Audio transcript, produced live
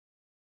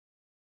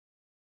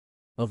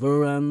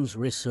Averham's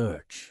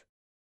research.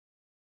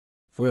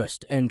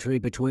 First entry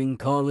between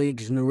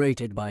colleagues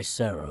narrated by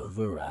Sarah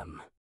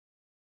Averham.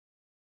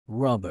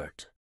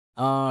 Robert,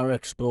 our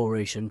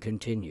exploration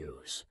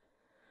continues.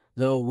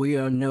 Though we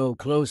are no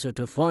closer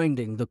to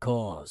finding the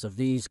cause of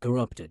these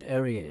corrupted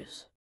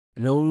areas,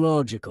 no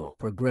logical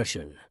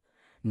progression,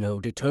 no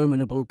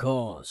determinable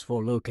cause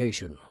for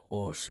location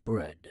or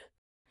spread.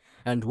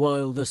 And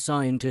while the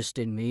scientist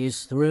in me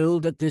is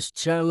thrilled at this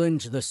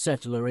challenge, the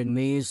settler in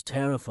me is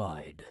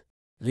terrified.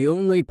 The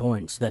only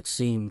points that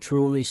seem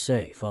truly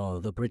safe are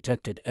the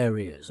protected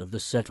areas of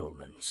the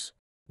settlements.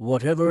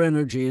 Whatever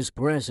energy is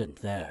present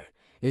there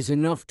is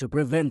enough to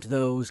prevent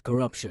those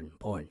corruption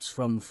points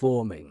from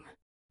forming.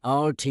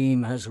 Our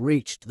team has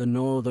reached the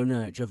northern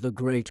edge of the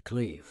Great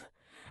Cleave,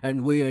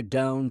 and we are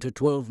down to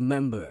 12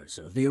 members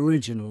of the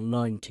original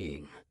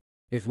 19.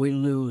 If we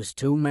lose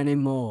too many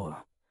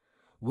more,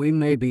 we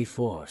may be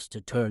forced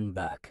to turn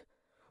back,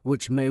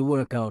 which may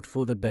work out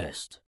for the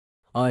best.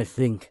 I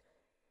think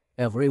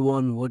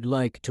everyone would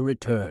like to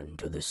return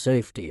to the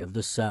safety of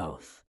the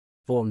South.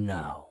 For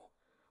now,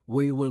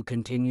 we will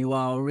continue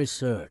our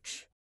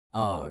research.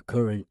 Our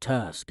current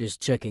task is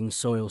checking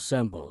soil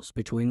samples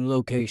between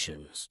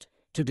locations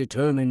to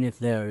determine if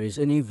there is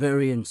any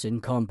variance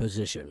in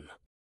composition.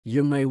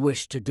 You may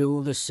wish to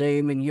do the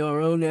same in your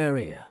own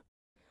area.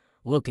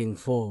 Looking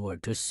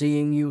forward to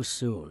seeing you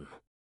soon.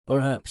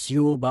 Perhaps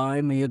you'll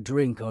buy me a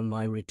drink on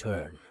my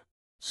return.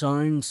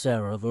 Signed,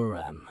 Sarah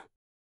Averham.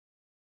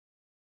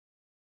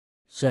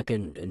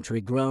 Second entry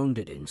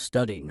grounded in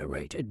study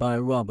narrated by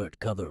Robert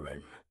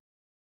Cotherin.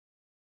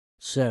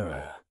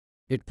 Sarah,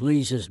 it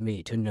pleases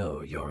me to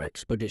know your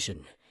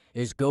expedition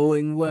is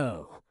going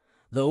well,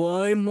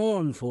 though I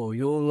mourn for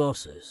your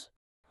losses.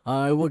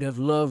 I would have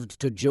loved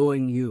to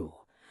join you,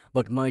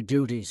 but my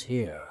duties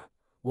here,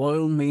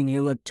 while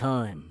menial at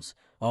times,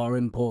 are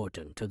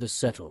important to the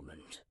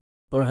settlement.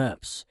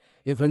 Perhaps,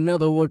 if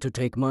another were to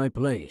take my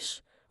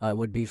place, I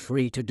would be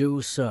free to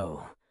do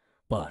so,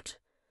 but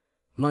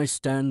my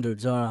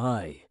standards are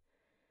high,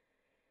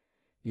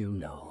 you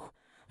know,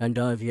 and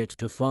I've yet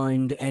to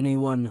find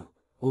anyone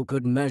who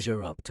could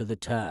measure up to the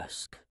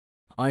task.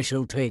 I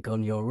shall take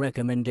on your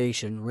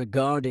recommendation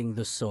regarding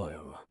the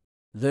soil.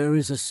 There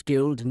is a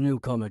skilled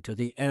newcomer to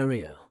the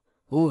area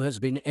who has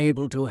been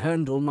able to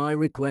handle my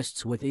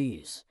requests with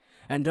ease,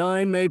 and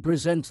I may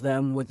present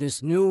them with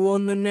this new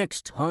one the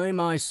next time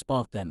I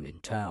spot them in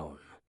town.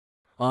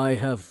 I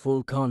have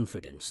full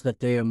confidence that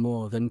they are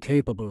more than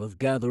capable of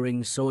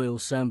gathering soil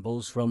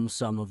samples from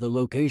some of the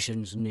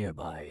locations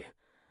nearby,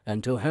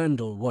 and to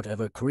handle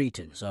whatever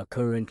Cretans are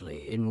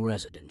currently in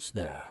residence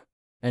there.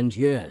 And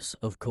yes,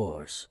 of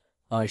course,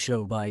 I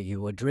shall buy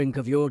you a drink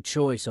of your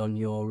choice on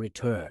your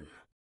return.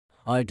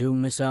 I do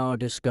miss our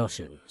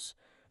discussions,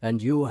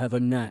 and you have a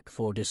knack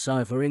for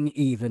deciphering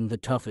even the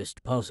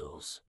toughest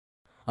puzzles.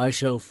 I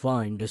shall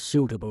find a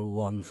suitable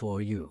one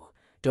for you,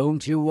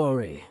 don't you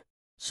worry.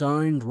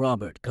 Signed,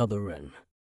 Robert Cotherin.